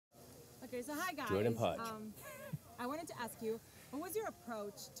Okay, so hi guys. Stuart and Paudge. I wanted to ask you, what was your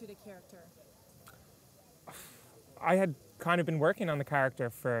approach to the character? I had kind of been working on the character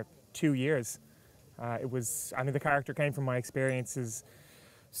for 2 years. The character came from my experiences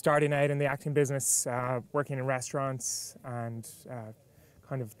starting out in the acting business, working in restaurants, and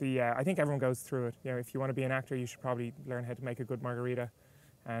I think everyone goes through it. You know, if you want to be an actor, you should probably learn how to make a good margarita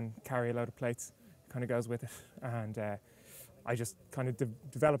and carry a load of plates. It kind of goes with it. And I just kind of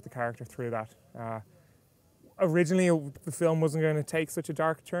developed the character through that. Originally, the film wasn't going to take such a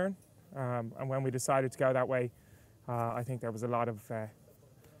dark turn, and when we decided to go that way, I think there was a lot of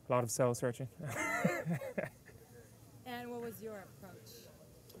soul searching. And what was your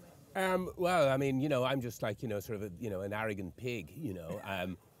approach? Well, I mean, you know, I'm just like, you know, sort of an arrogant pig,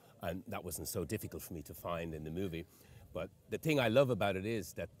 and that wasn't so difficult for me to find in the movie. But the thing I love about it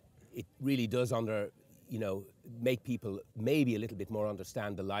is that it really does make people maybe a little bit more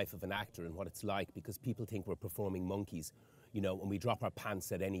understand the life of an actor and what it's like, because people think we're performing monkeys, and we drop our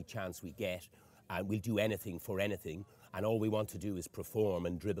pants at any chance we get, and we'll do anything for anything, and all we want to do is perform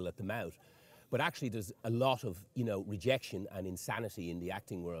and dribble at them out. But actually there's a lot of, rejection and insanity in the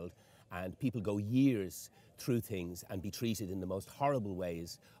acting world, and people go years through things and be treated in the most horrible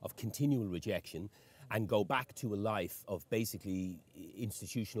ways of continual rejection, and go back to a life of basically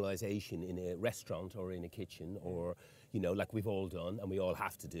institutionalization in a restaurant or in a kitchen, or, like we've all done and we all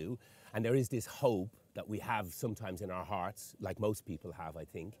have to do. And there is this hope that we have sometimes in our hearts, like most people have, I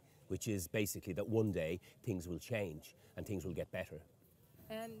think, which is basically that one day things will change and things will get better.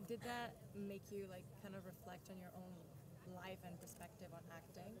 And did that make you kind of reflect on your own life and perspective on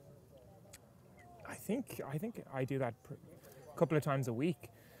acting? I think I do that a couple of times a week.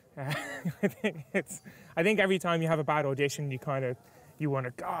 I think every time you have a bad audition, you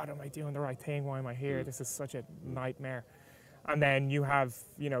wonder, God, am I doing the right thing? Why am I here? This is such a nightmare. And then you have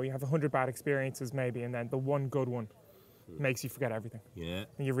 100 bad experiences maybe, and then the one good one makes you forget everything. Yeah.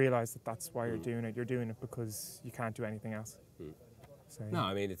 And you realise that that's why you're doing it. You're doing it because you can't do anything else. So, yeah. No,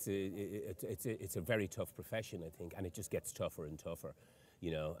 I mean, it's a very tough profession, I think, and it just gets tougher and tougher,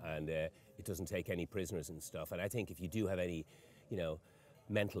 and it doesn't take any prisoners and stuff. And I think if you do have any,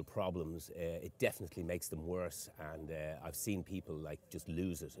 mental problems, it definitely makes them worse. And I've seen people just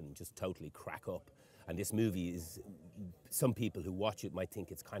lose it and just totally crack up. And this movie is, some people who watch it might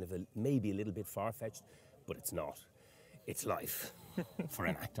think it's kind of maybe a little bit far-fetched, but it's not. It's life for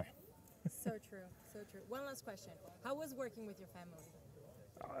an actor. So true, so true. One last question. How was working with your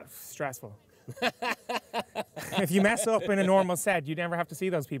family? Stressful. If you mess up in a normal set, you never have to see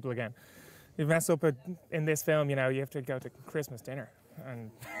those people again. If you mess up in this film, you have to go to Christmas dinner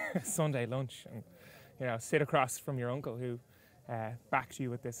and Sunday lunch, and sit across from your uncle who backed you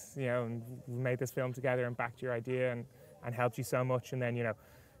with this, and we made this film together and backed your idea and helped you so much, and then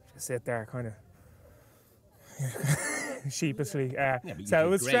just sit there kind of sheepishly. So it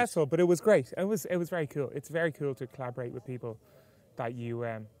was stressful, but it was great. It was very cool. It's very cool to collaborate with people that you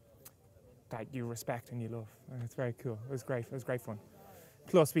respect and you love. And it's very cool. It was great. It was great fun.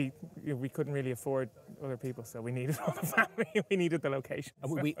 Plus, we couldn't really afford other people, so we needed all the family. We needed the location.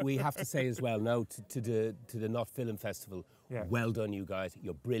 We have to say as well, no, to the Not Film Festival. Yeah. Well done, you guys.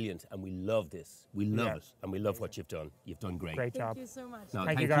 You're brilliant, and we love this. We love it, and we love what you've done. You've done great. Great job. Thank you so much. No,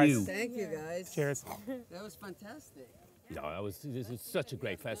 thank you, guys. Thank you, guys. Cheers. That was fantastic. No, this is such a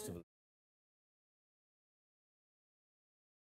great festival.